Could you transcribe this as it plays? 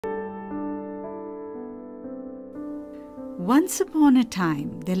Once upon a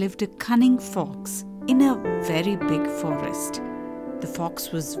time, there lived a cunning fox in a very big forest. The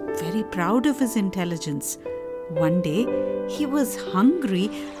fox was very proud of his intelligence. One day, he was hungry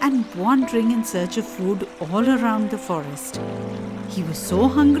and wandering in search of food all around the forest. He was so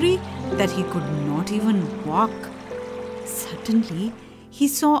hungry that he could not even walk. Suddenly, he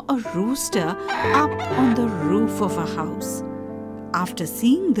saw a rooster up on the roof of a house. After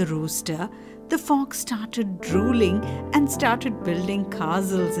seeing the rooster, the fox started drooling and started building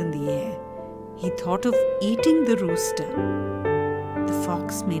castles in the air. He thought of eating the rooster. The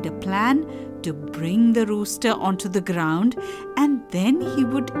fox made a plan to bring the rooster onto the ground and then he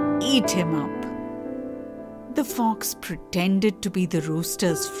would eat him up. The fox pretended to be the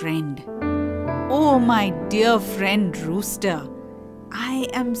rooster's friend. "Oh, my dear friend Rooster, I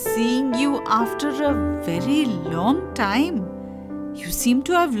am seeing you after a very long time. You seem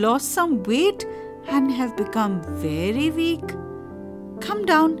to have lost some weight and have become very weak. Come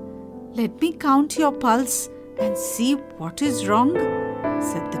down, let me count your pulse and see what is wrong,"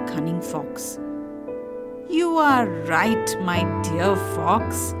 said the cunning fox. "You are right, my dear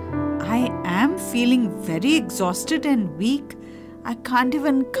fox. I am feeling very exhausted and weak. I can't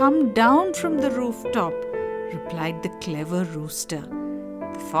even come down from the rooftop," replied the clever rooster.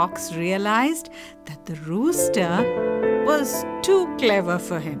 The fox realized that the rooster was too clever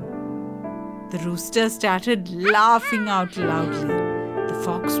for him. The rooster started laughing out loudly. The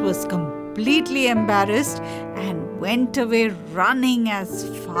fox was completely embarrassed and went away running as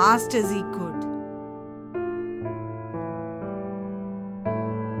fast as he could.